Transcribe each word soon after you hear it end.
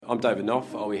I'm David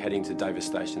Knoff. I'll be heading to Davis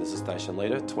Station as a station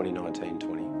leader,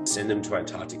 2019-20. Send them to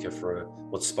Antarctica for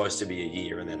what's supposed to be a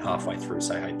year, and then halfway through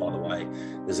say, hey, by the way,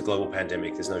 there's a global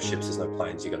pandemic, there's no ships, there's no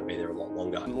planes, you've got to be there a lot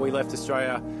longer. We left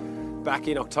Australia back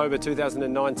in October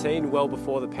 2019, well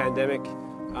before the pandemic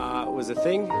was a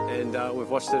thing, and we've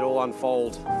watched it all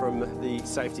unfold from the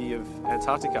safety of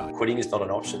Antarctica. Quitting is not an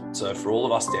option. So for all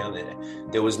of us down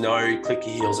there was no click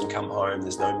your heels and come home.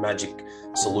 There's no magic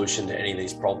solution to any of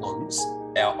these problems.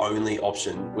 Our only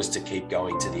option was to keep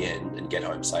going to the end and get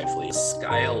home safely. The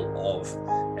scale of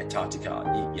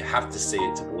Antarctica, you have to see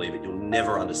it to believe it. You'll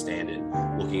never understand it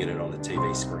looking at it on a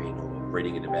TV screen or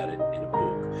reading it about it in a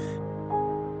book.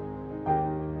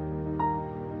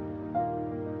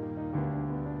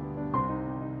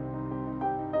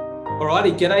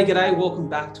 Alrighty, g'day. Welcome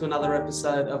back to another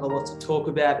episode of A Lot to Talk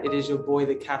About. It is your boy,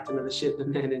 the captain of the ship, the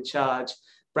man in charge,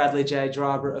 Bradley J.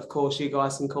 Driver. Of course, you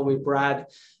guys can call me Brad.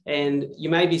 And you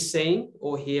may be seeing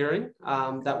or hearing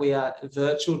that we are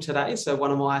virtual today. So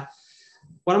one of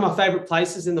my favorite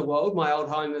places in the world, my old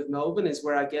home of Melbourne, is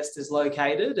where our guest is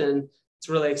located. And it's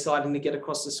really exciting to get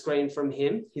across the screen from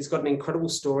him. He's got an incredible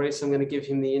story, so I'm going to give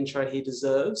him the intro he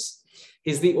deserves.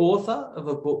 He's the author of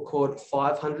a book called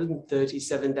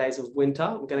 537 Days of Winter.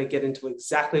 I'm going to get into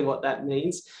exactly what that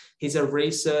means. He's a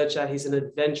researcher. He's an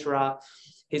adventurer.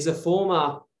 He's a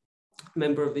former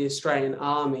member of the Australian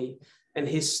Army, and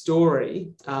his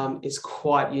story is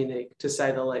quite unique, to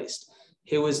say the least.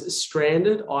 He was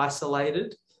stranded,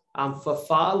 isolated for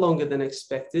far longer than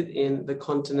expected in the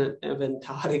continent of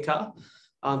Antarctica,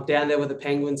 down there with the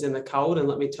penguins in the cold. And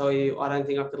let me tell you, I don't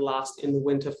think I could last in the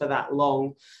winter for that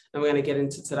long. And we're going to get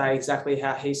into today exactly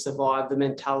how he survived, the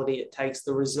mentality it takes,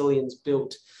 the resilience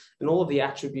built, and all of the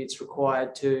attributes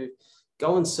required to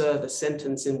go and serve a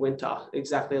sentence in winter,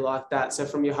 exactly like that. So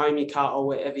from your home, your car, or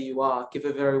wherever you are, give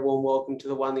a very warm welcome to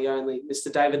the one, the only,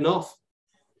 Mr. David Knoff.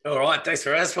 All right, thanks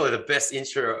for that. That's probably the best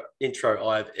intro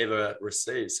I've ever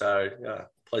received. So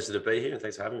pleasure to be here, and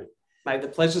thanks for having me. Mate, the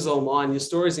pleasure's all mine. Your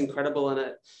story's incredible,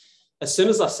 and as soon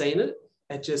as I seen it,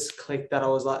 it just clicked that I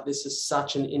was like, this is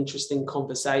such an interesting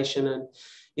conversation. And,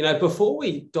 you know, before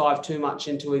we dive too much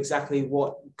into exactly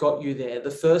what got you there,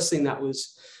 the first thing that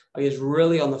was, I guess,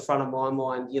 really on the front of my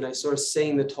mind, you know, sort of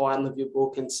seeing the title of your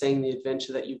book and seeing the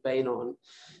adventure that you've been on,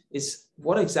 is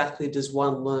what exactly does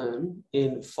one learn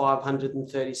in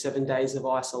 537 days of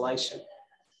isolation?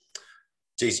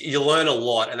 Geez, you learn a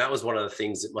lot. And that was one of the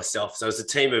things that myself, so it was a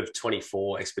team of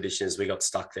 24 expeditions. We got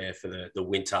stuck there for the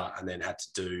winter and then had to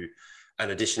do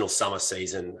an additional summer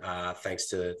season thanks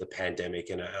to the pandemic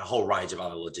and a whole range of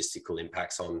other logistical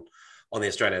impacts on the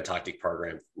Australian Antarctic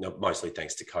program, mostly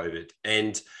thanks to COVID.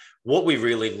 And what we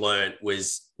really learned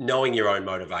was knowing your own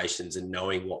motivations and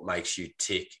knowing what makes you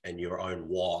tick and your own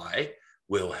why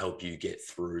will help you get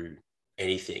through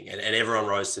anything. And everyone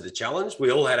rose to the challenge.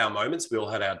 We all had our moments. We all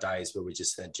had our days where we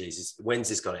just said, Jesus, when's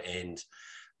this going to end?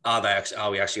 Are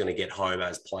we actually going to get home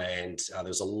as planned? There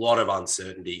was a lot of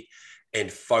uncertainty,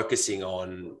 and focusing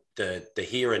on the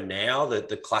here and now,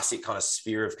 the classic kind of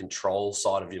sphere of control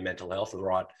side of your mental health.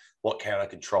 Right, what can I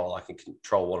control? I can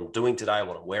control what I'm doing today,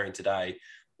 what I'm wearing today,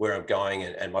 where I'm going.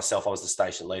 And myself, I was the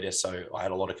station leader, so I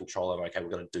had a lot of control over, okay,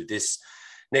 we're going to do this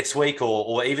next week,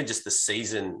 or even just the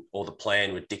season or the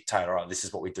plan would dictate, all right, this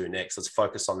is what we do next. Let's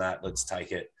focus on that. Let's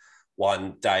take it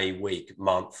one day, week,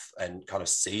 month, and kind of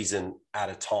season at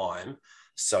a time,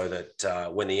 so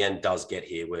that when the end does get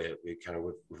here,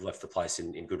 we've left the place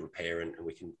in good repair and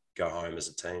we can go home as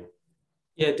a team.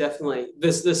 Yeah, definitely.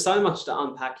 There's so much to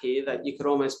unpack here that you could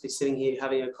almost be sitting here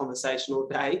having a conversation all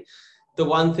day. The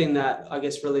one thing that I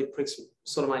guess really pricks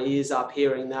sort of my ears up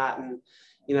hearing that, and,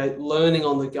 you know, learning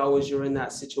on the go as you're in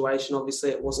that situation. Obviously,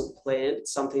 it wasn't planned.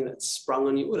 It's something that sprung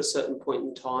on you at a certain point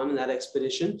in time in that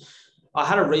expedition. I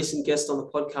had a recent guest on the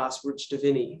podcast, Rich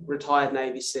Davini, retired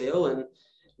Navy SEAL, and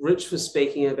Rich was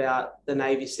speaking about the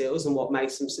Navy SEALs and what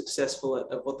makes them successful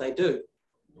at what they do.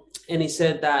 And he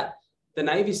said that the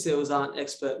Navy SEALs aren't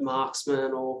expert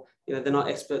marksmen, or, you know, they're not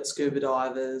expert scuba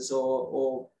divers,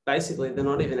 or basically they're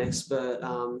not even expert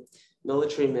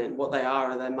military men. What they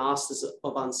are they're masters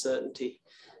of uncertainty.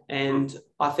 And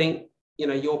I think, you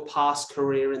know, your past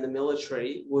career in the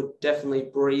military would definitely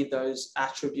breed those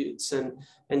attributes and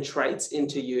traits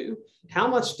into you. How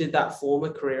much did that former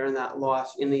career and that life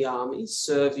in the Army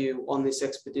serve you on this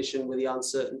expedition with the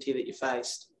uncertainty that you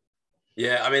faced?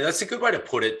 Yeah, I mean, that's a good way to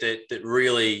put it. That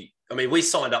really, I mean, we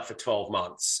signed up for 12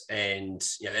 months, and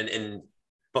you know, and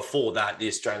before that, the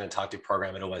Australian Antarctic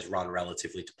program had always run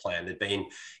relatively to plan. There'd been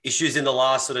issues in the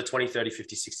last sort of 20, 30,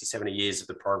 50, 60, 70 years of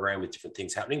the program with different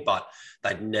things happening, but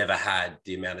they'd never had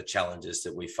the amount of challenges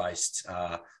that we faced,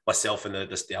 myself and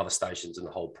the other stations and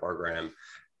the whole program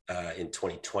in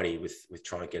 2020 with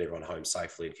trying to get everyone home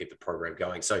safely and keep the program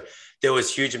going. So there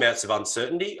was huge amounts of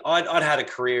uncertainty. I'd had a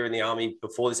career in the Army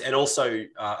before this, and also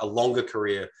a longer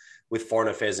career with foreign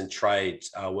affairs and trade,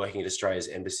 working at Australia's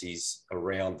embassies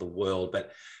around the world,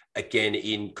 but again,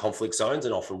 in conflict zones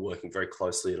and often working very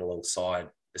closely and alongside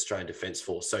Australian Defence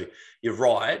Force. So you're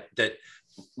right that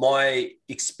my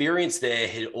experience there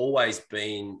had always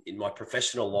been in my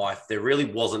professional life, there really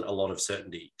wasn't a lot of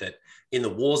certainty that in the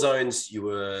war zones, you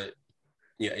were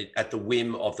at the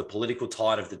whim of the political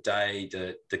tide of the day,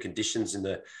 the conditions in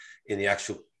the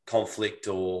actual conflict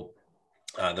or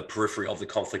the periphery of the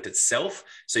conflict itself.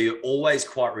 So you're always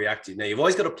quite reactive. Now, you've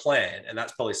always got a plan, and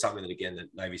that's probably something that, again,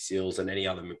 that Navy SEALs and any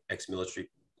other ex-military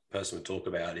person would talk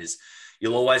about is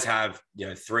you'll always have,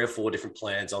 3 or 4 different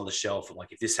plans on the shelf.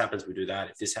 Like, if this happens, we do that.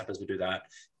 If this happens, we do that.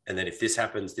 And then if this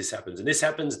happens, and this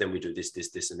happens, then we do this,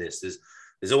 and this.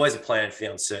 There's always a plan for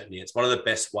the uncertainty. It's one of the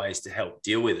best ways to help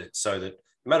deal with it so that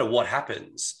no matter what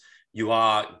happens, you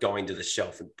are going to the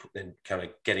shelf and kind of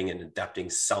getting and adapting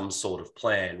some sort of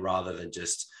plan rather than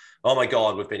just, oh my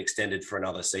God, we've been extended for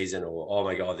another season, or, oh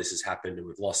my God, this has happened and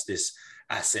we've lost this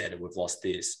asset and we've lost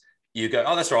this. You go,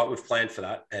 oh, that's right, we've planned for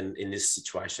that. And in this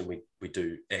situation, we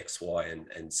do X, Y,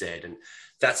 and Z. And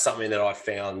that's something that I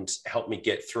found helped me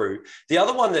get through. The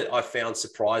other one that I found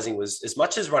surprising was, as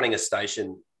much as running a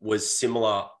station was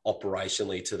similar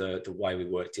operationally to the way we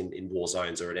worked in war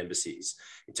zones or at embassies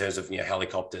in terms of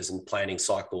helicopters and planning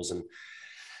cycles and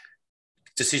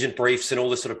decision briefs and all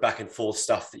the sort of back and forth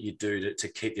stuff that you do to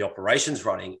keep the operations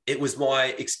running. It was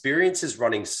my experiences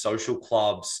running social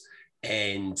clubs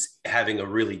and having a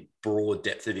really broad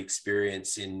depth of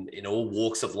experience in all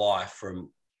walks of life, from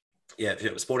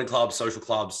sporting clubs, social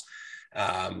clubs,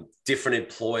 different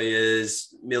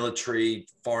employers, military,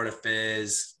 foreign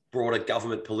affairs, broader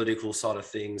government, political side of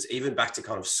things, even back to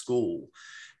kind of school,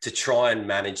 to try and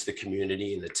manage the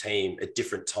community and the team at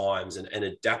different times and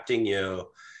adapting your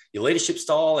leadership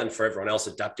style, and for everyone else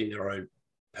adapting their own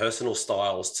personal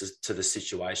styles to the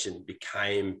situation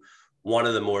became one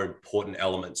of the more important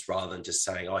elements, rather than just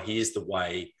saying, oh, here's the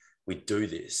way we do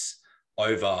this.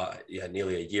 Over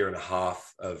nearly a year and a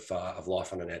half of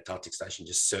life on an Antarctic station,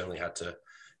 just certainly had to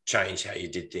change how you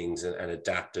did things and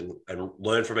adapt and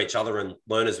learn from each other and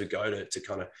learn as we go to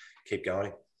kind of keep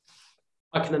going.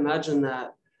 I can imagine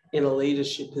that in a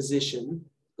leadership position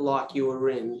like you were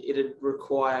in, it'd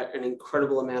require an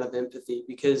incredible amount of empathy,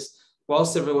 because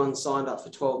whilst everyone signed up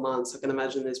for 12 months, I can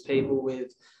imagine there's people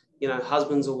with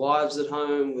husbands or wives at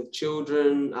home, with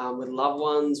children, with loved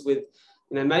ones, with,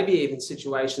 maybe even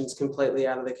situations completely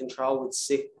out of their control with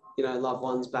sick, loved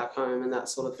ones back home and that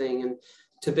sort of thing. And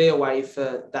to be away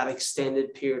for that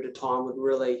extended period of time would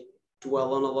really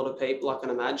dwell on a lot of people, I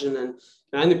can imagine. And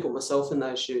I only put myself in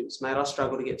those shoes, mate. I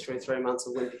struggle to get through 3 months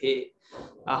of winter here.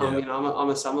 I'm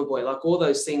a summer boy. Like, all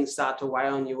those things start to weigh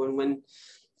on you. And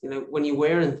when you're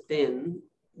wearing thin,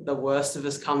 the worst of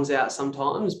us comes out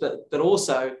sometimes, but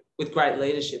also with great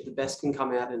leadership, the best can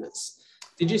come out in us.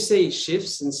 Did you see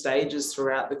shifts and stages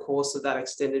throughout the course of that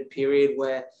extended period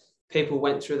where people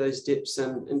went through those dips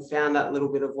and found that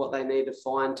little bit of what they need to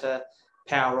find to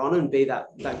power on and be that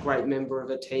great member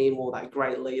of a team or that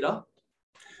great leader?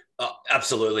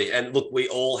 Absolutely. And look, we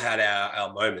all had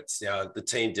our moments. The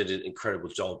team did an incredible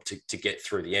job to get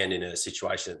through the end in a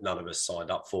situation that none of us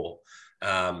signed up for.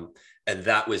 And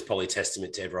that was probably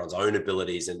testament to everyone's own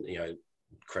abilities and,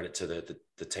 credit to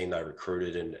the team they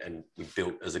recruited and we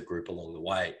built as a group along the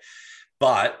way.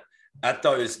 But at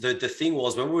those, the thing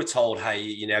was, when we were told, hey,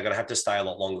 you're now going to have to stay a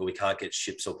lot longer, we can't get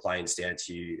ships or planes down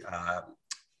to you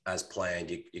as planned,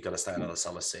 you're going to stay another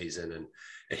summer season. And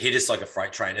it hit us like a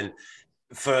freight train. And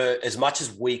for as much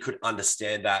as we could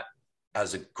understand that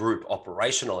as a group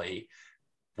operationally,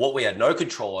 what we had no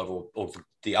control over, or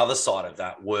the other side of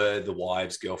that, were the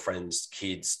wives, girlfriends,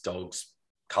 kids, dogs,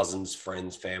 cousins,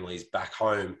 friends, families back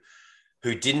home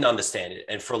who didn't understand it.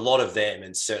 And for a lot of them,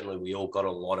 and certainly we all got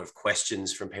a lot of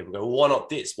questions from people going, well, why not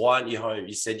this? Why aren't you home?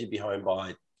 You said you'd be home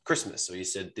by Christmas, or you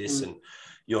said this and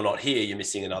you're not here, you're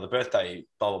missing another birthday,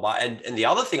 blah, blah, blah. And the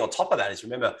other thing on top of that is,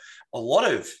 remember, a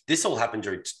lot of this all happened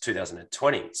during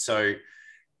 2020. So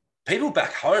people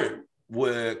back home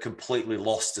were completely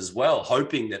lost as well,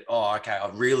 hoping that, oh, okay, I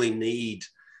really need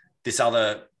this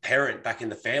other parent back in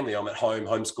the family. I'm at home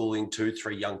homeschooling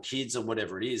 2-3 young kids or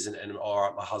whatever it is. And all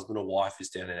right, my husband or wife is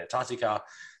down in Antarctica.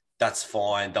 That's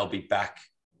fine. They'll be back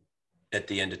at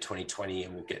the end of 2020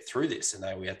 and we'll get through this.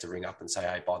 And we had to ring up and say,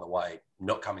 hey, by the way,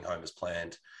 not coming home as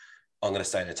planned. I'm going to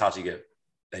stay in Antarctica.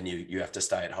 And you have to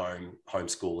stay at home,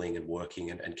 homeschooling and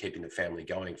working and keeping the family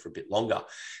going for a bit longer.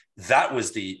 That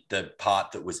was the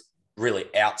part that was really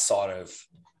outside of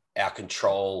our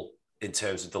control in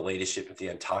terms of the leadership of the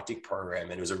Antarctic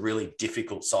program. And it was a really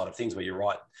difficult side of things where you're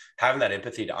right, having that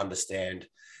empathy to understand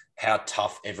how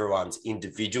tough everyone's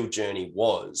individual journey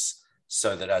was,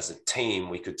 so that as a team,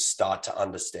 we could start to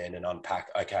understand and unpack,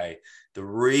 okay, the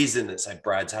reason that, say,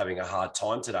 Brad's having a hard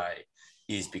time today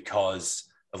is because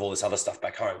of all this other stuff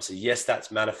back home. So yes,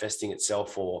 that's manifesting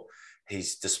itself, or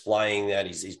he's displaying that,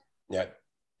 he's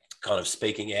kind of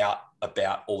speaking out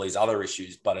about all these other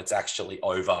issues, but it's actually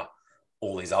over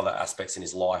all these other aspects in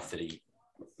his life that he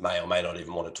may or may not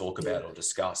even want to talk about or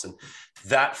discuss. And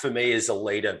that, for me as a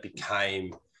leader,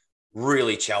 became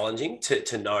really challenging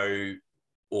to know,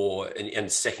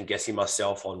 and second guessing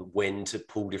myself on when to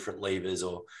pull different levers,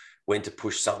 or when to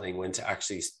push something, when to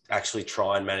actually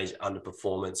try and manage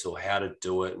underperformance, or how to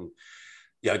do it. And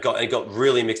it got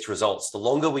really mixed results. The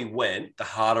longer we went, the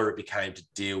harder it became to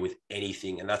deal with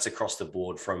anything. And that's across the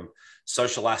board, from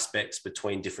social aspects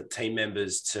between different team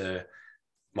members to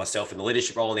myself in the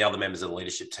leadership role and the other members of the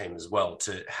leadership team as well.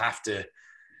 To have to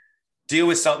deal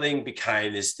with something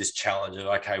became this challenge of,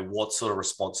 okay, what sort of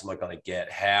response am I going to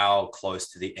get? How close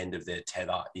to the end of their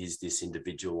tether is this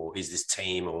individual, or is this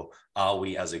team, or are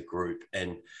we as a group?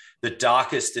 And the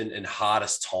darkest and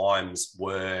hardest times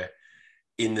were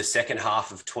in the second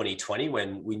half of 2020,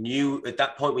 when we knew, at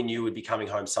that point, we knew we'd be coming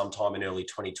home sometime in early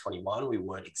 2021. We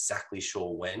weren't exactly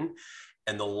sure when.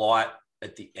 And the light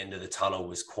at the end of the tunnel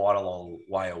was quite a long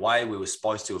way away. We were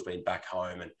supposed to have been back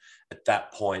home. And at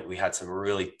that point, we had some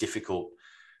really difficult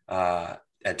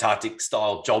Antarctic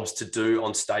style jobs to do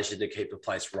on station to keep the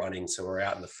place running. So we're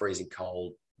out in the freezing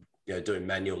cold, doing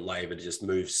manual labor to just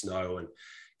move snow and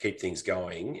keep things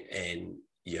going. And,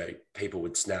 people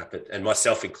would snap it, and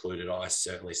myself included. I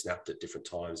certainly snapped at different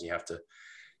times. You have to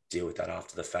deal with that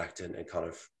after the fact and kind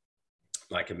of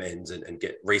make amends and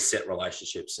get reset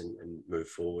relationships and move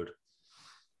forward.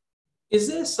 Is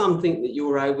there something that you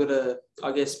were able to,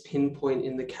 I guess, pinpoint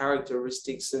in the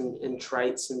characteristics and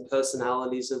traits and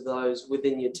personalities of those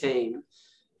within your team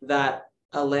that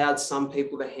allowed some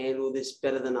people to handle this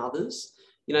better than others?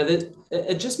 That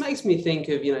it just makes me think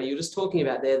of, you're just talking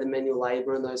about there the manual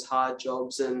labor and those hard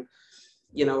jobs and,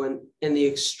 and the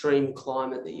extreme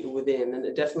climate that you're within. And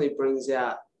it definitely brings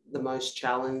out the most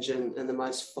challenge and the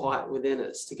most fight within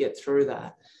us to get through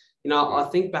that. I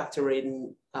think back to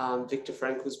reading Viktor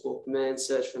Frankl's book, Man's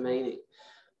Search for Meaning.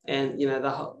 And,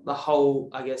 the whole,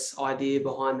 I guess, idea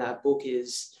behind that book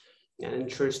is, and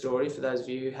true story for those of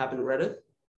you who haven't read it,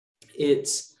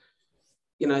 it's,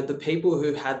 the people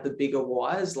who had the bigger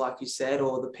whys, like you said,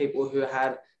 or the people who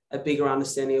had a bigger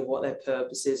understanding of what their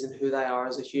purpose is and who they are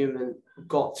as a human,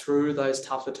 got through those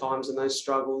tougher times and those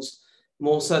struggles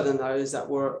more so than those that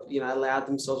were, allowed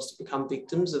themselves to become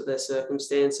victims of their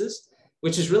circumstances,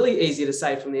 which is really easy to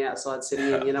say from the outside,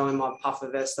 sitting in, in my puffer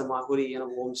vest and my hoodie in a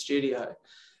warm studio.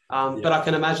 But I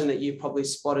can imagine that you've probably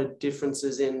spotted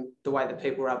differences in the way that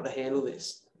people were able to handle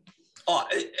this. Oh,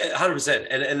 100%.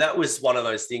 And that was one of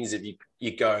those things that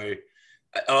you go,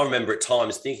 I remember at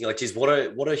times thinking like, geez, what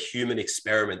a human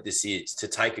experiment this is, to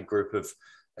take a group of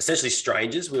essentially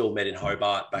strangers. We all met in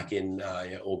Hobart back in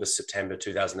August, September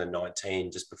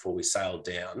 2019, just before we sailed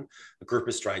down. A group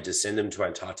of strangers, send them to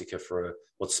Antarctica for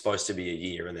what's supposed to be a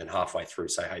year, and then halfway through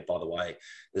say, hey, by the way,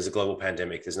 there's a global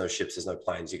pandemic, there's no ships, there's no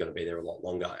planes, you're going to be there a lot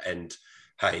longer. And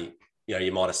hey,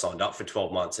 you might have signed up for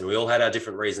 12 months, and we all had our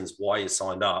different reasons why you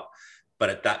signed up. But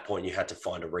at that point, you had to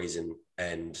find a reason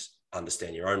and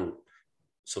understand your own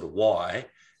sort of why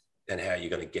and how you're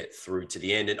going to get through to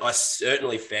the end. And I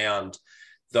certainly found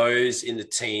those in the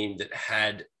team that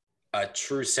had a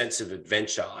true sense of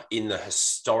adventure in the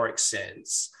historic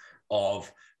sense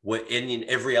of, in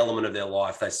every element of their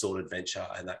life, they sought adventure,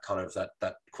 and that kind of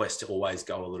that quest to always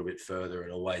go a little bit further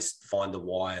and always find the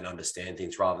why and understand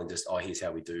things, rather than just, oh, here's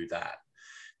how we do that.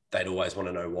 They'd always want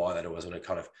to know why. They'd always want to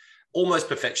kind of almost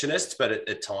perfectionist, but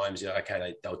at times,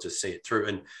 they'll just see it through.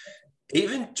 And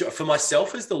even for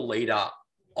myself as the leader,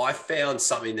 I found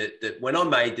something that when I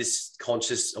made this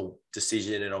conscious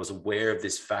decision and I was aware of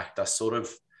this fact, I sort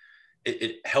of,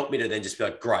 it helped me to then just be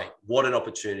like, great, what an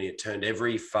opportunity. It turned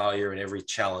every failure and every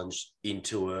challenge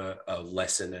into a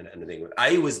lesson and a thing.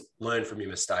 A was learn from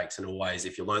your mistakes, and always,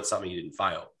 if you learned something, you didn't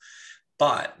fail.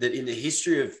 But that in the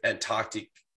history of Antarctic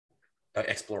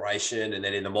exploration, and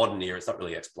then in the modern era, it's not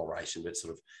really exploration, but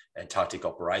sort of Antarctic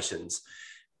operations,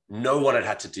 no one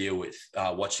had to deal with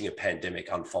watching a pandemic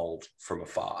unfold from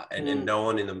afar. And no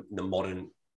one in the modern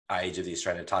age of the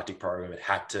Australian Antarctic program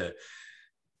had to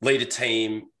lead a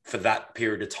team for that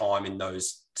period of time in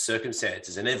those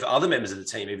circumstances. And if other members of the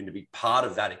team, even to be part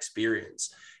of that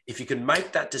experience, if you can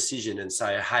make that decision and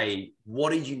say, hey,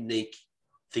 what a unique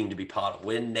thing to be part of.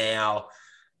 We're now,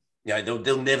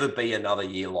 there'll never be another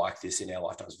year like this in our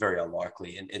lifetime. It's very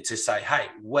unlikely. And to say, hey,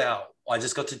 well, I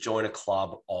just got to join a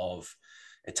club of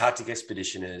Antarctic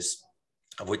expeditioners,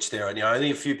 of which there are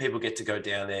only a few people get to go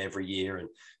down there every year, and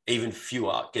even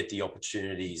fewer get the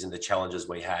opportunities and the challenges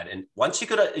we had. And once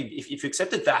if you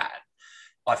accepted that,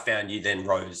 I found you then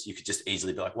rose, you could just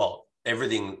easily be like, well,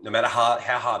 everything, no matter how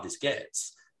hard this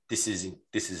gets, this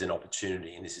is an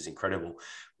opportunity and this is incredible.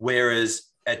 Whereas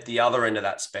at the other end of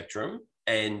that spectrum,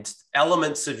 and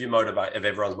elements of of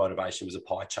everyone's motivation was a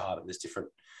pie chart, and there's different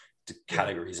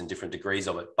categories and different degrees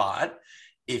of it. But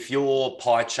if your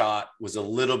pie chart was a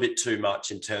little bit too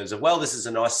much in terms of, well, this is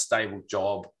a nice stable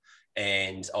job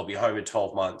and I'll be home in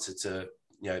 12 months. It's a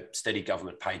steady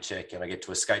government paycheck and I get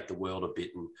to escape the world a bit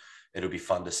and it'll be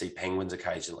fun to see penguins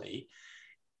occasionally.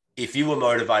 If you were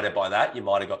motivated by that, you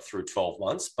might have got through 12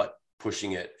 months, but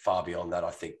pushing it far beyond that,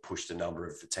 I think pushed a number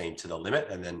of the team to the limit.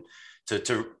 And then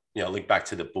to link back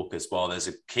to the book as well, there's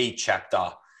a key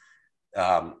chapter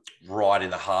right in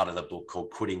the heart of the book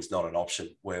called Quitting's Not an Option,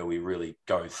 where we really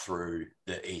go through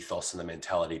the ethos and the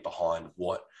mentality behind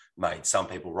what made some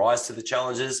people rise to the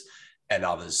challenges and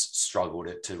others struggled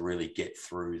to really get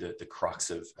through the crux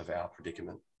of our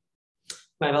predicament.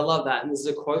 Mate, I love that. And there's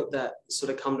a quote that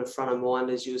sort of come to front of mind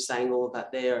as you were saying all of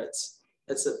that there. It's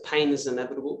that pain is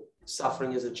inevitable,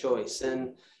 suffering is a choice.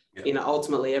 And,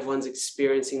 ultimately everyone's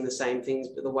experiencing the same things,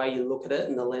 but the way you look at it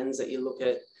and the lens that you look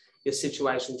at your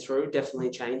situation through definitely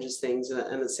changes things.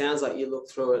 And it sounds like you look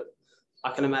through it,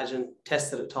 I can imagine,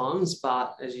 tested at times,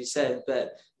 but as you said,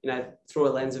 through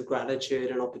a lens of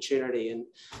gratitude and opportunity. And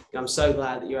I'm so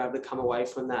glad that you're able to come away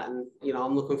from that. And,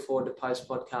 I'm looking forward to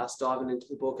post-podcast diving into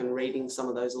the book and reading some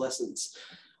of those lessons.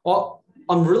 Well,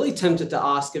 I'm really tempted to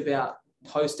ask about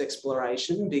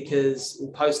post-exploration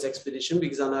post-expedition,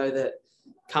 because I know that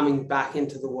coming back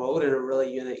into the world in a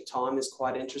really unique time is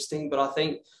quite interesting. But I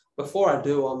think before I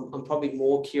do, I'm probably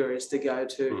more curious to go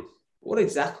to what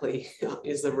exactly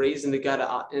is the reason to go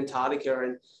to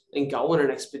Antarctica and go on an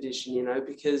expedition,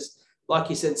 because like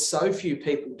you said, so few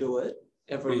people do it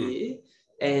every year.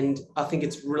 And I think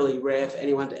it's really rare for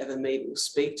anyone to ever meet or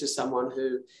speak to someone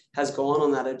who has gone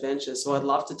on that adventure. So I'd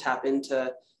love to tap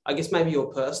into, I guess, maybe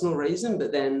your personal reason,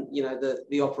 but then,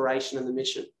 the operation and the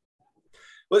mission.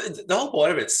 Well, the whole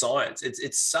point of it's science.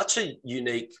 It's such a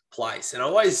unique place. And I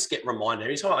always get reminded,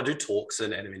 every time I do talks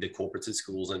and I'm into corporates and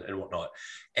schools and whatnot,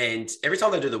 and every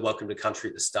time they do the welcome to country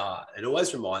at the start, it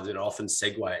always reminds me, and I often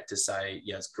segue it to say,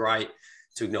 it's great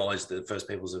to acknowledge the First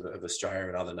Peoples of Australia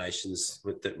and other nations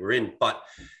that we're in.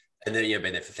 And then you've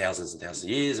been there for thousands and thousands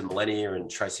of years and millennia,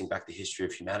 and tracing back the history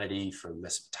of humanity from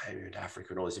Mesopotamia to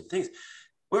Africa and all these different things.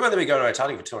 We've only been going to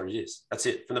Antarctica for 200 years. That's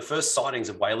it. From the first sightings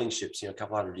of whaling ships, a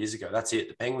couple hundred years ago, that's it.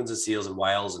 The penguins and seals and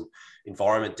whales and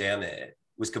environment down there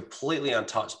was completely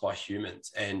untouched by humans.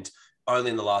 And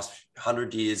only in the last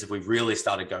 100 years have we really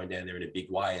started going down there in a big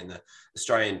way. And the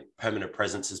Australian permanent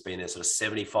presence has been there sort of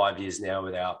 75 years now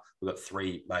we've got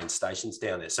 3 main stations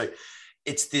down there. So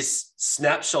it's this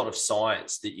snapshot of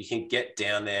science that you can get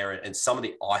down there, and some of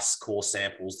the ice core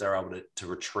samples they're able to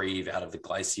retrieve out of the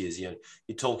glaciers. You're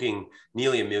talking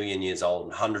nearly 1 million years old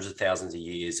and hundreds of thousands of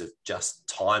years of just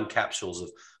time capsules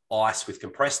of ice with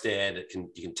compressed air that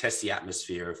you can test the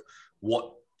atmosphere of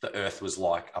what the Earth was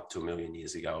like up to 1 million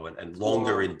years ago and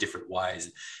longer in different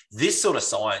ways. This sort of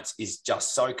science is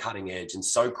just so cutting edge and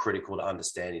so critical to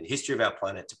understanding the history of our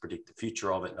planet, to predict the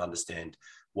future of it and understand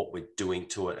what we're doing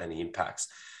to it and the impacts.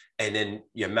 And then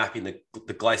you're mapping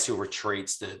the glacial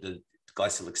retreats, the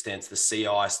glacial extents, the sea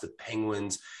ice, the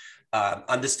penguins,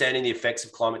 understanding the effects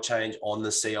of climate change on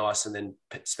the sea ice, and then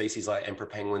species like emperor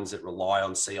penguins that rely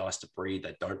on sea ice to breed.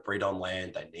 They don't breed on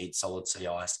land. They need solid sea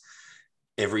ice.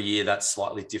 Every year that's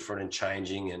slightly different and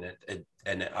changing.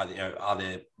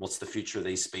 What's the future of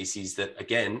these species that,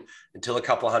 again, until a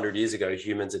couple of hundred years ago,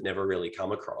 humans had never really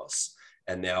come across.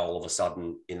 And now all of a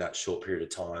sudden, in that short period of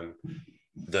time,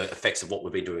 the effects of what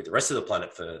we've been doing with the rest of the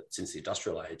planet since the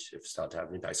industrial age have started to have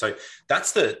an impact. So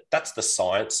that's the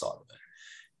science side of it.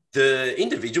 The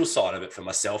individual side of it for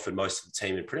myself and most of the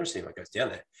team, and pretty much anyone that goes down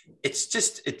there, it's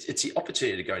the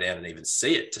opportunity to go down and even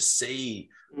see it, to see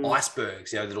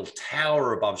icebergs, that'll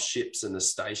tower above ships and the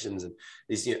stations, and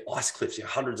these ice cliffs,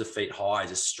 hundreds of feet high,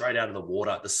 just straight out of the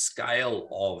water. The scale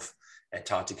of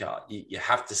Antarctica, you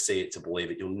have to see it to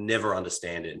believe it. You'll never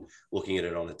understand it looking at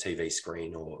it on a TV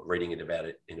screen or reading it about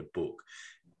it in a book.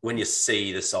 When you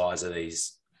see the size of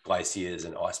these glaciers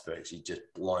and icebergs, you're just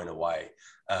blown away.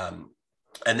 And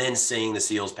then seeing the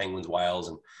seals, penguins, whales,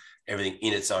 and everything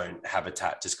in its own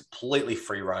habitat, just completely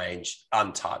free range,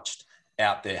 untouched,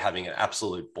 out there having an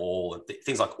absolute ball. And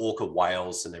things like orca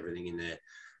whales and everything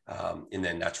in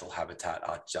their natural habitat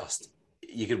are just,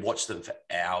 you could watch them for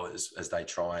hours as they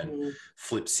try and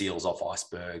flip seals off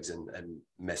icebergs and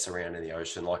mess around in the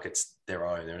ocean like it's their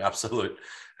own. They're an absolute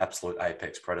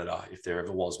apex predator if there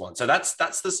ever was one. So that's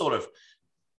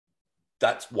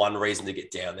one reason to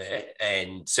get down there,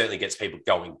 and certainly gets people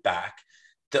going back.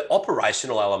 The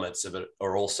operational elements of it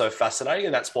are also fascinating,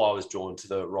 and that's why I was drawn to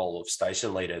the role of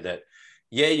station leader. That,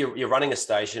 yeah, you're running a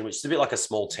station, which is a bit like a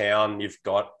small town. You've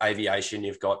got aviation,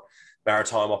 you've got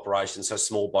maritime operations, so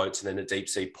small boats, and then a deep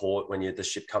sea port when the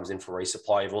ship comes in for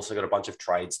resupply. You've also got a bunch of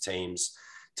trades teams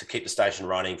to keep the station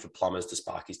running, for plumbers to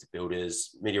sparkies to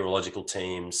builders, meteorological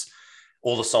teams,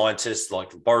 all the scientists,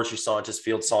 like laboratory scientists,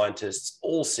 field scientists,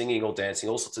 all singing, all dancing,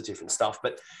 all sorts of different stuff.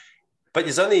 But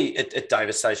there's only, at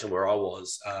Davis Station where I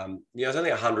was, there's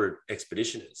only 100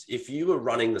 expeditioners. If you were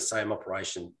running the same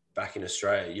operation back in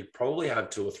Australia, you'd probably have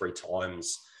 2 or 3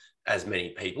 times as many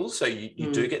people. So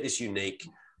you do get this unique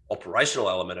operational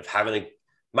element of having to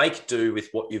make do with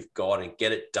what you've got and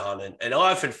get it done. And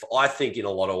I think in a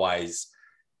lot of ways,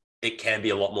 it can be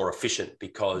a lot more efficient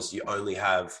because you only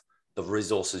have the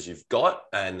resources you've got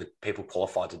and the people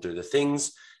qualified to do the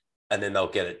things, and then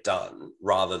they'll get it done,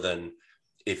 rather than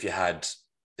if you had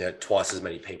twice as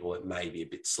many people, it may be a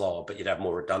bit slower, but you'd have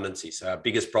more redundancy. So our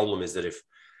biggest problem is that if,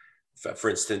 for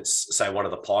instance, say one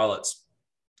of the pilots,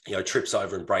 trips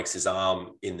over and breaks his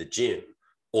arm in the gym,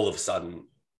 all of a sudden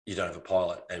you don't have a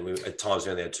pilot. And at times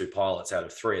we only had 2 pilots out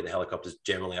of 3, and the helicopters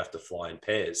generally have to fly in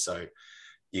pairs. So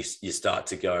you start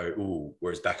to go, ooh,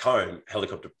 whereas back home,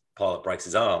 helicopter pilot breaks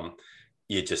his arm,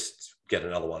 you just get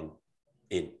another one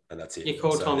in, and that's it. You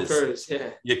call Tom Cruise, yeah.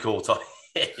 You call Tom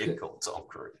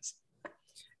Cruise.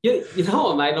 You know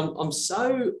what, mate? I'm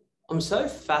so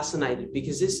fascinated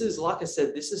because this is, like I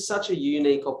said, this is such a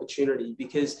unique opportunity,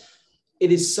 because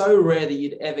it is so rare that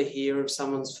you'd ever hear of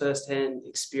someone's firsthand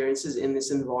experiences in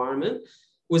this environment.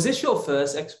 Was this your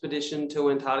first expedition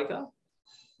to Antarctica?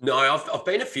 No, I've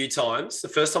been a few times. The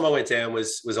first time I went down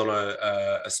was on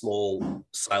a small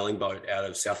sailing boat out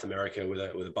of South America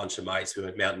with a bunch of mates. We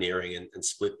went mountaineering and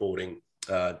split boarding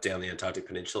down the Antarctic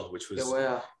Peninsula, which was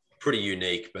pretty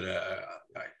unique, but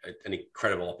an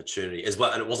incredible opportunity as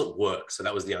well. And it wasn't work, so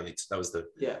that was the only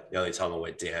time I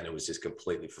went down. It was just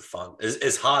completely for fun.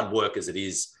 As hard work as it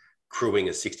is crewing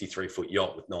a 63-foot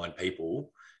yacht with 9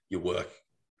 people, you work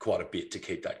quite a bit to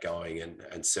keep that going,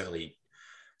 and certainly.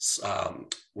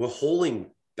 We're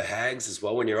hauling bags as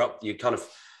well. When you're up, you're kind of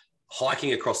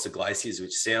hiking across the glaciers,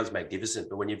 which sounds magnificent,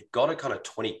 but when you've got a kind of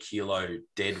 20-kilo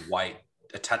dead weight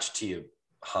attached to your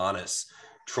harness,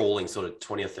 trawling sort of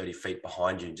 20 or 30 feet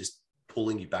behind you and just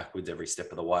pulling you backwards every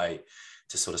step of the way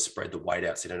to sort of spread the weight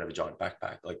out so you don't have a giant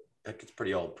backpack, like that gets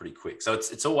pretty old pretty quick. So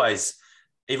it's always,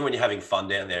 even when you're having fun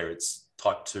down there, it's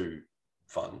type 2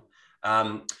 fun.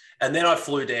 And then I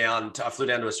flew down to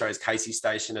Australia's Casey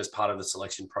station as part of the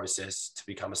selection process to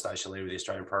become a station leader with the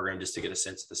Australian program, just to get a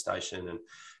sense of the station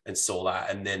and saw that.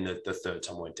 And then the third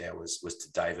time I went down was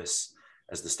to Davis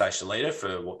as the station leader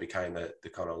for what became the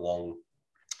kind of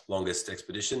longest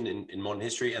expedition in modern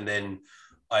history. And then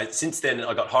since then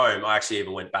I got home, I actually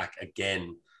even went back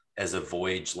again as a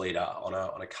voyage leader on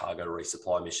a cargo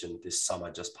resupply mission this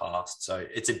summer just passed. So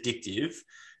it's addictive.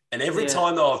 And every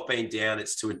time that I've been down,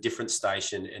 it's to a different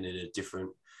station and in a different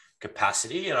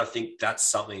capacity. And I think that's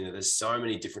something that there's so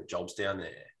many different jobs down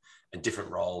there and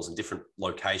different roles and different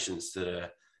locations that are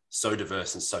so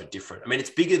diverse and so different. I mean, it's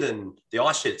bigger than, the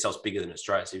ice sheet itself is bigger than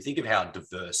Australia. So if you think of how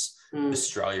diverse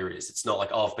Australia is, it's not like,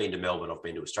 oh, I've been to Melbourne, I've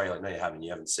been to Australia. Like, no, you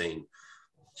haven't seen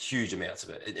huge amounts of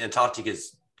it. Antarctica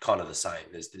is kind of the same.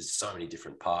 There's so many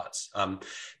different parts.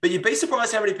 But you'd be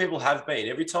surprised how many people have been.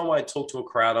 Every time I talk to a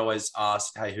crowd, I always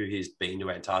ask, hey, who here's been to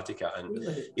Antarctica? And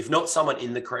if not someone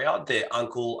in the crowd, their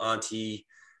uncle, auntie,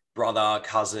 brother,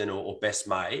 cousin, or best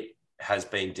mate has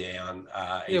been down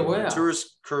either on a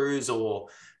tourist cruise or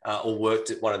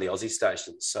worked at one of the Aussie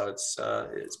stations. So it's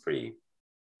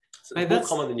more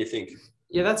common than you think.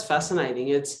 Yeah, that's fascinating.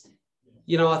 It's,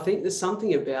 I think there's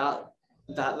something about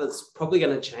that's probably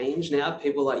going to change now.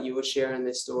 People like you are sharing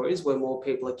their stories where more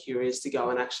people are curious to go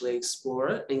and actually explore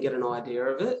it and get an idea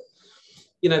of it.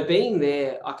 Being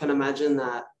there, I can imagine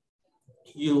that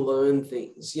you learn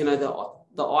things, the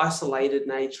isolated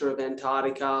nature of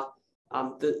Antarctica.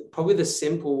 probably the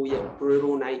simple yet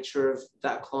brutal nature of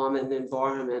that climate and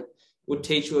environment would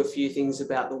teach you a few things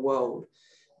about the world.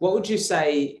 What would you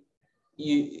say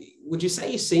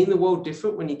you've seen the world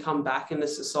different when you come back into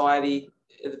society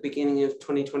at the beginning of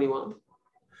 2021?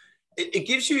 It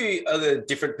gives you a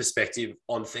different perspective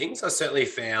on things. I certainly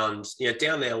found,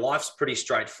 down there, life's pretty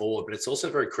straightforward, but it's also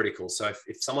very critical. So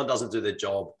if someone doesn't do their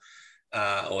job,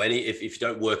 if you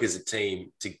don't work as a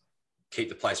team to keep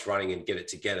the place running and get it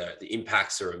together, the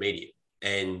impacts are immediate.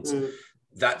 And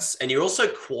and you're also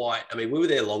we were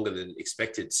there longer than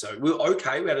expected. So we were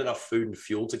okay. We had enough food and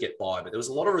fuel to get by, but there was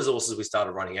a lot of resources we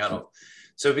started running out of.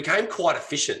 So it became quite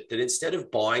efficient that instead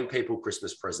of buying people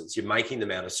Christmas presents, you're making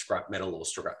them out of scrap metal or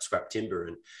scrap timber.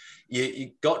 And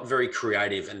you got very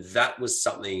creative. And that was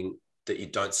something that you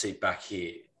don't see back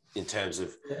here in terms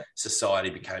of society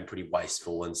became pretty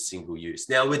wasteful and single use.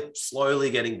 Now we're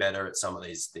slowly getting better at some of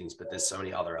these things, but there's so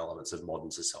many other elements of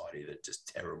modern society that are just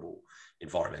terrible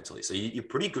environmentally. So you're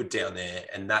pretty good down there.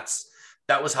 And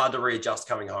that was hard to readjust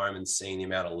coming home and seeing the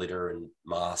amount of litter and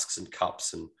masks and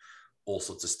cups and all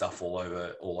sorts of stuff all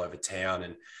over town.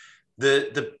 And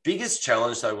the biggest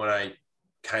challenge though, when I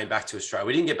came back to Australia,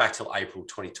 we didn't get back till April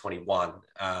 2021.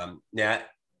 Now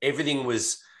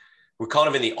we're kind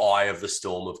of in the eye of the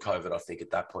storm of COVID, I think,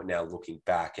 at that point now, looking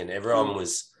back, and everyone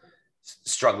was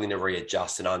struggling to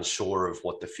readjust and unsure of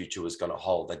what the future was going to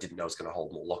hold. They didn't know it was going to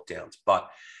hold more lockdowns, but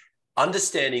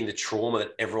understanding the trauma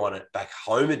that everyone back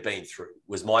home had been through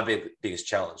was my biggest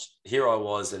challenge. Here I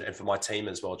was, and for my team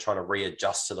as well, trying to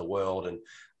readjust to the world and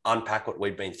unpack what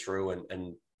we'd been through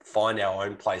and find our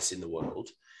own place in the world.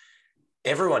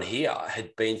 Everyone here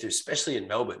had been through, especially in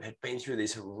Melbourne, had been through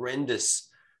this horrendous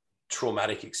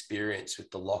traumatic experience with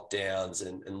the lockdowns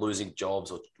and losing jobs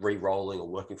or re-rolling or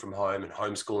working from home and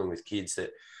homeschooling with kids,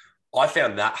 that I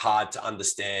found that hard to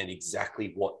understand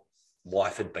exactly what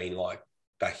life had been like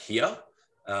back here,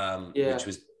 which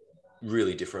was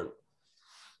really different.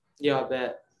 Yeah,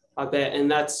 I bet. And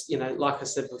that's, like I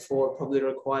said before, it probably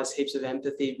requires heaps of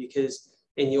empathy, because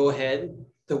in your head,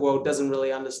 the world doesn't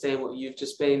really understand what you've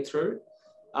just been through.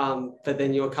 But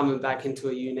then you're coming back into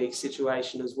a unique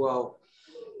situation as well.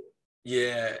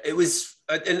 Yeah, it was,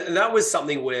 and that was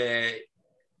something where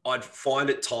I'd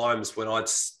find at times when I'd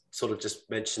sort of just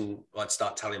mention, I'd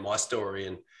start telling my story,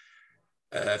 and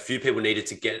a few people needed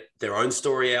to get their own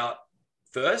story out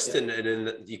first. And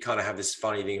then you kind of have this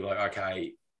funny thing of like,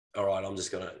 okay, all right, I'm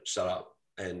just going to shut up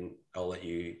and I'll let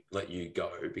you go,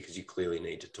 because you clearly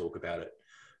need to talk about it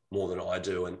more than I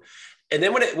do. And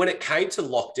then when it came to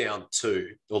lockdown 2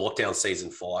 or lockdown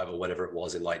season 5 or whatever it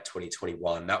was in late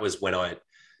 2021, that was when I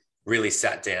really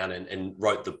sat down and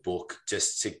wrote the book,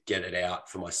 just to get it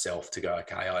out for myself, to go,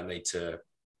 okay, I need to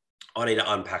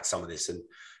unpack some of this and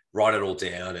write it all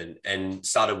down, and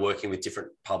started working with different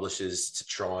publishers to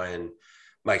try and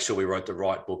make sure we wrote the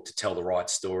right book to tell the right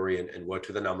story, and worked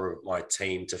with a number of my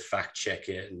team to fact check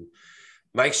it and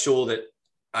make sure that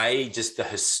just the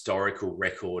historical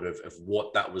record of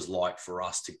what that was like for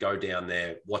us to go down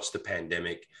there, watch the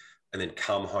pandemic, and then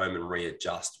come home and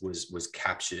readjust was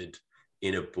captured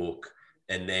in a book.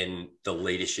 And then the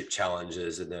leadership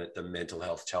challenges and the mental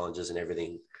health challenges and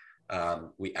everything,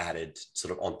 we added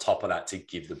sort of on top of that to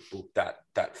give the book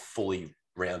that fully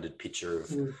rounded picture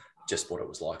of just what it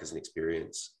was like as an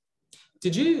experience.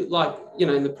 Did you,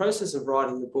 in the process of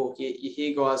writing the book, you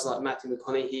hear guys like Matthew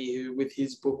McConaughey, who with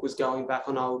his book was going back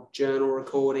on old journal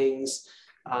recordings.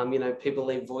 People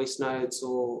leave voice notes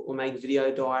or make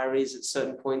video diaries at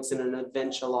certain points in an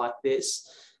adventure like this.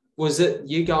 Was it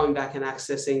you going back and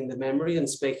accessing the memory and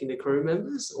speaking to crew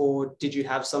members, or did you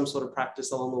have some sort of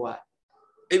practice along the way?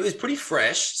 It was pretty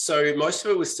fresh, so most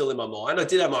of it was still in my mind. I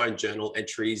did have my own journal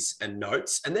entries and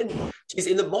notes. And then,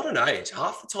 in the modern age,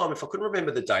 half the time, if I couldn't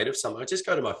remember the date of something, I'd just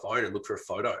go to my phone and look for a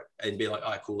photo and be like,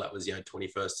 oh, cool, that was,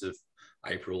 21st of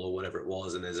April or whatever it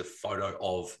was. And there's a photo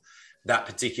of that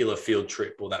particular field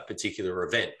trip or that particular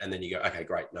event. And then you go, okay,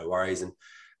 great, no worries. And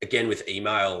again, with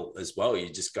email as well, you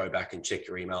just go back and check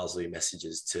your emails or your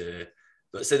messages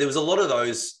so there was a lot of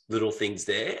those little things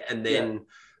there. And then,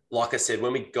 like I said,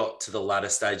 when we got to the latter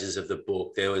stages of the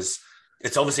book,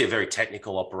 it's obviously a very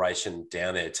technical operation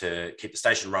down there to keep the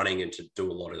station running and to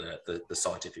do a lot of the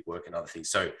scientific work and other things.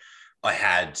 So I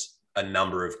had a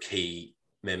number of key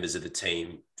members of the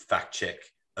team fact check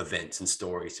events and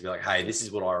stories to be like, hey, this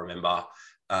is what I remember.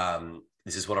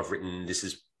 This is what I've written. This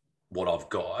is what I've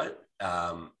got.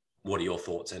 What are your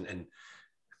thoughts? And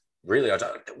really,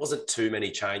 there wasn't too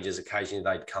many changes. Occasionally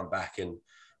they'd come back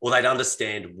or they'd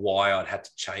understand why I'd had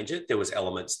to change it. There was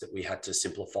elements that we had to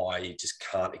simplify. You just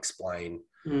can't explain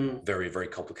very, very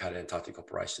complicated Antarctic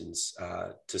operations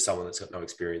to someone that's got no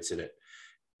experience in it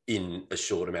in a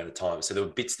short amount of time. So there were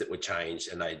bits that were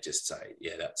changed, and they'd just say,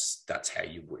 yeah, that's how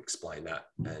you would explain that,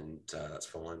 and that's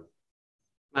fine.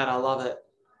 Mate, I love it.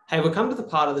 Hey, we'll come to the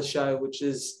part of the show which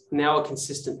is now a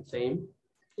consistent theme.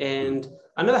 And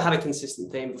I never had a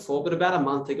consistent theme before, but about a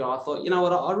month ago, I thought, you know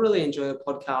what, I really enjoy a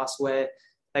podcast where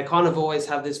they kind of always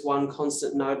have this one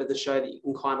constant note of the show that you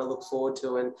can kind of look forward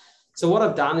to. And so what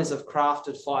I've done is I've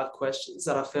crafted 5 questions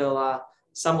that I feel are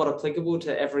somewhat applicable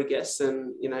to every guest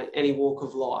and, you know, any walk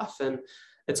of life. And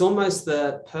it's almost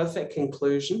the perfect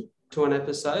conclusion to an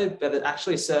episode, but it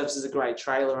actually serves as a great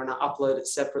trailer, and I upload it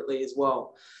separately as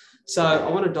well. So I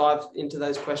want to dive into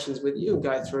those questions with you and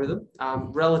go through them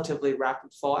relatively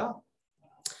rapid fire.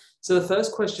 So the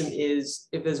first question is,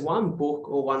 if there's one book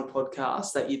or one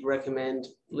podcast that you'd recommend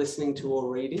listening to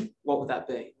or reading, what would that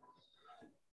be?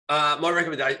 My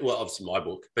recommendation, well, obviously my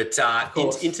book, but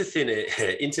Into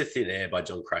Thin Air by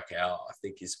John Krakauer, I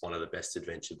think is one of the best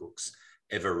adventure books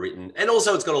ever written. And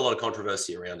also it's got a lot of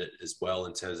controversy around it as well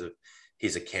in terms of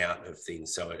his account of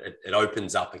things. So it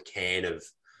opens up a can of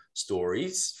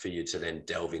stories for you to then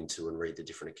delve into and read the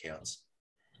different accounts.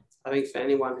 I think for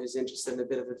anyone who's interested in a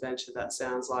bit of adventure, that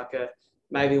sounds like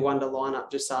maybe one to line up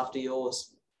just after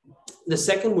yours. The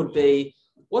second would be,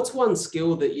 what's one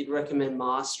skill that you'd recommend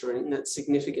mastering that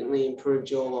significantly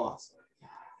improved your life?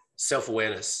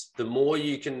 Self-awareness. The more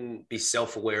you can be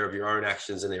self-aware of your own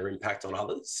actions and their impact on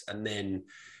others, and then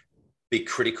be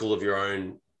critical of your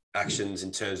own actions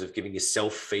in terms of giving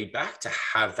yourself feedback to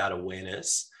have that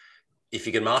awareness. If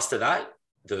you can master that,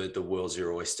 the world's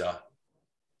your oyster.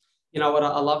 You know what?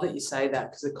 I love that you say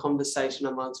that, because a conversation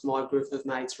amongst my group of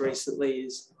mates recently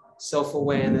is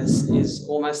self-awareness is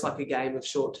almost like a game of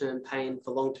short-term pain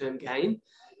for long-term gain.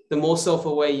 The more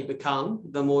self-aware you become,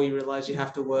 the more you realize you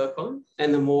have to work on,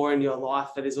 and the more in your life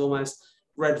that is almost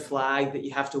red flag that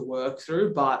you have to work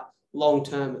through, but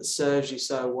long-term it serves you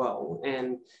so well.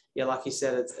 And yeah, like you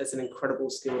said, it's an incredible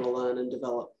skill to learn and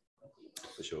develop.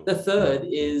 For sure. The third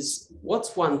is,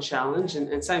 what's one challenge,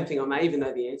 and same thing, I may even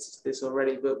know the answer to this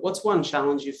already, but what's one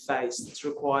challenge you've faced that's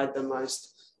required the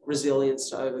most resilience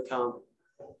to overcome?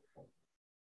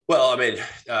 Well, I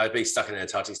mean, being stuck in an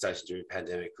Antarctic station during the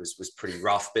pandemic was pretty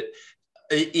rough, but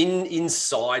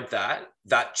inside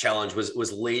that challenge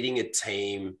was leading a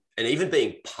team and even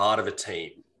being part of a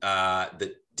team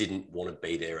that didn't want to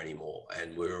be there anymore.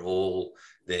 And we were all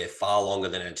there far longer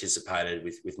than anticipated,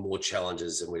 with more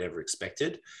challenges than we'd ever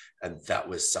expected. And that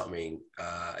was something,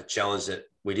 a challenge that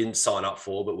we didn't sign up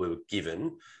for, but we were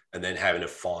given, and then having to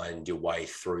find your way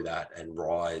through that and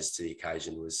rise to the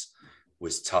occasion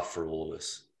was tough for all of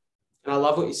us. And I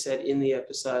love what you said in the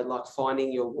episode, like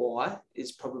finding your why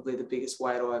is probably the biggest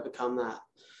way to overcome that.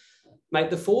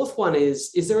 Mate, the fourth one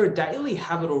is there a daily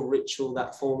habit or ritual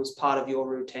that forms part of your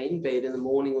routine, be it in the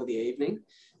morning or the evening,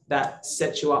 that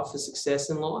sets you up for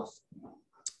success in life?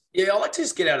 Yeah, I like to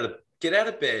just get out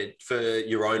of bed for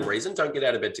your own reason. Don't get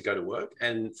out of bed to go to work.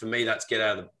 And for me, that's get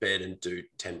out of bed and do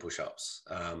 10 push-ups.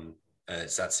 And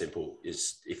it's that simple.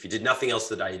 If you did nothing else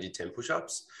today, you did 10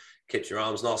 push-ups, keeps your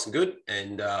arms nice and good,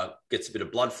 and gets a bit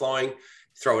of blood flowing.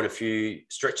 Throw in a few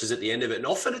stretches at the end of it. And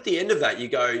often at the end of that, you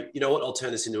go, you know what, I'll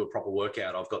turn this into a proper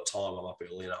workout. I've got time. I'm up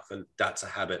early enough. And that's a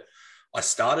habit. I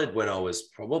started when I was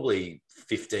probably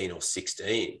 15 or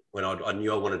 16, when I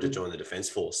knew I wanted to join the Defence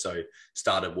Force. So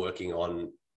started working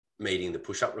on meeting the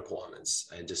push-up requirements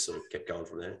and just sort of kept going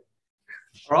from there.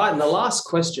 All right. And the last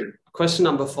question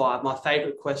number 5, my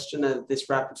favorite question of this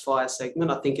rapid fire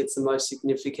segment. I think it's the most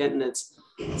significant, and it's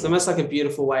almost like a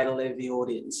beautiful way to leave the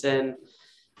audience. And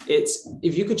it's,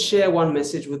 if you could share one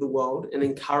message with the world and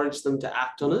encourage them to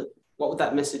act on it, what would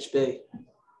that message be?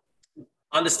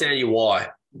 Understand your why.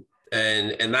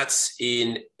 And that's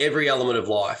in every element of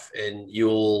life. And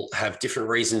you'll have different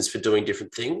reasons for doing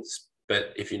different things.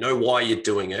 But if you know why you're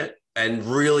doing it, and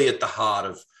really at the heart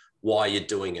of why you're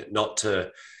doing it, not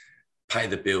to pay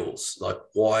the bills, like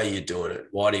why are you doing it?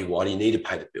 Why do you need to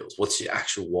pay the bills? What's your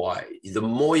actual why? The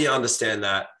more you understand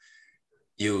that,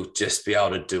 you'll just be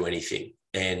able to do anything.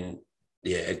 And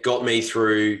yeah, it got me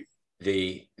through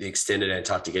the extended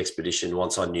Antarctic expedition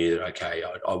once I knew that, okay,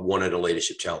 I wanted a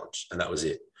leadership challenge, and that was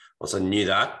it. Once I knew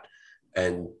that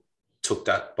and took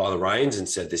that by the reins and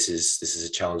said, this is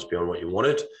a challenge beyond what you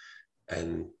wanted,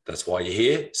 and that's why you're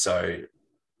here. So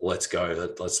let's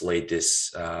go. Let's lead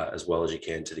this as well as you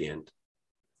can to the end.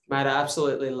 Mate, I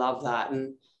absolutely love that.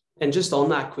 And just on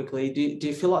that quickly, do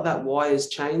you feel like that why has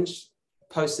changed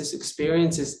post this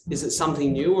experience? Is it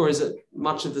something new, or is it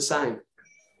much of the same?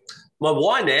 My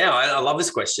why now, I love this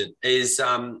question, is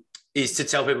to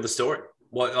tell people the story.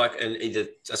 what like, and either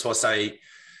that's why I say,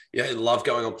 yeah, I love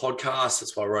going on podcasts.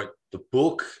 That's why I wrote the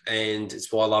book, and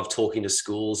it's why I love talking to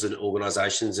schools and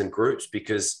organizations and groups,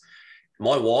 because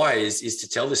my why is to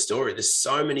tell this story. There's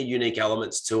so many unique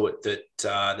elements to it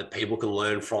that people can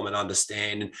learn from and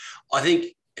understand. And I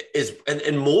think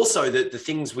and more so the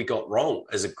things we got wrong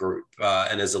as a group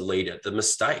and as a leader, the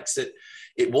mistakes that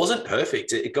it wasn't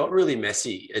perfect. It got really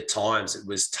messy at times. It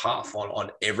was tough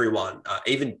on everyone,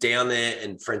 even down there,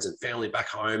 and friends and family back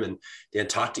home, and the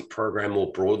Antarctic program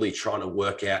more broadly, trying to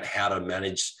work out how to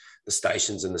manage the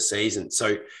stations and the season.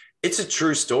 So it's a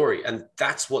true story. And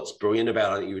that's what's brilliant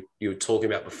about it. You were talking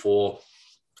about before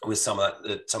with some of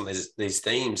these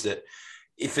themes, that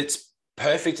if it's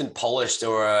perfect and polished,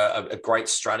 or a great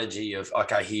strategy of,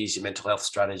 okay, here's your mental health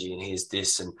strategy, and here's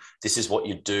this, and this is what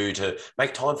you do to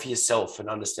make time for yourself and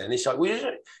understand this. Like,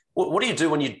 what do you do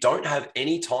when you don't have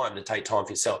any time to take time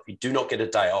for yourself? You do not get a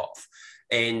day off.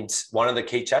 And one of the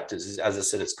key chapters is, as I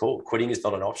said, it's called Quitting is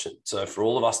Not an Option. So for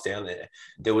all of us down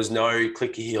there was no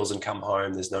click your heels and come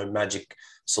home. There's no magic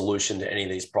solution to any of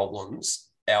these problems.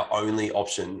 Our only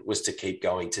option was to keep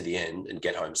going to the end and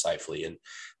get home safely. And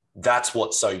that's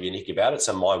what's so unique about it.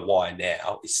 So my why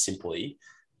now is simply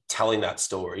telling that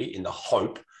story in the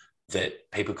hope that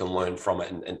people can learn from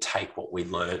it and take what we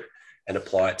learned and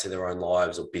apply it to their own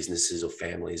lives or businesses or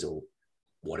families or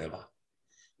whatever.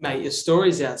 Mate, your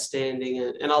story's outstanding.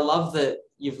 And I love that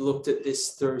you've looked at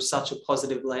this through such a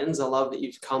positive lens. I love that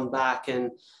you've come back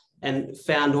and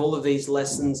found all of these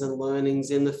lessons and learnings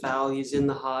in the failures, in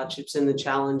the hardships, in the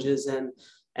challenges.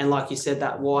 And like you said,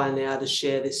 that why now to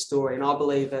share this story. And I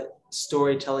believe that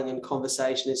storytelling and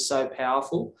conversation is so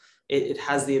powerful. It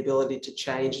has the ability to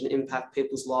change and impact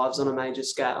people's lives on a major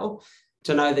scale.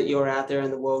 To know that you're out there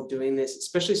in the world doing this,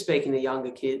 especially speaking to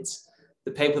younger kids,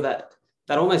 the people that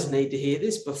almost need to hear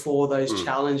this before those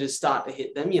challenges start to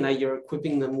hit them. You know, you're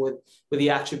equipping them with the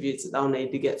attributes that they'll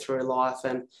need to get through life.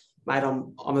 And mate,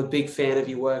 I'm a big fan of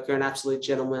your work. You're an absolute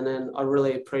gentleman, and I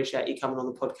really appreciate you coming on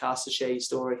the podcast to share your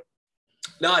story.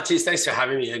 No, cheers. Thanks for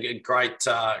having me. A great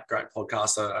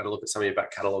podcast. I had a look at some of your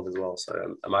back catalogue as well.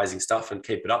 So amazing stuff, and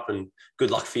keep it up, and good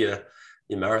luck for your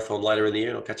marathon later in the year.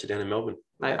 And I'll catch you down in Melbourne.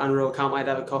 Mate, unreal. Can't wait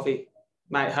to have a coffee.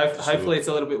 Mate, hopefully it's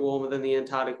a little bit warmer than the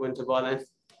Antarctic winter by then.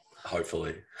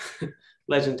 Hopefully.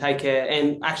 Legend, take care.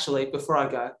 And actually, before I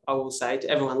go, I will say to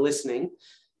everyone listening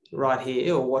right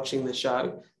here or watching the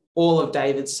show, all of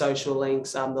David's social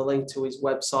links, the link to his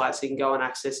website so you can go and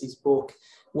access his book,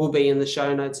 will be in the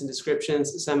show notes and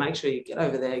descriptions. So make sure you get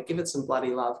over there, give it some bloody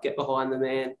love, get behind the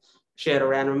man, share it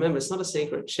around. Remember, it's not a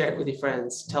secret. Share it with your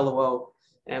friends. Tell the world.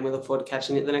 And we look forward to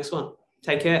catching you at the next one.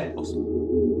 Take care. Awesome.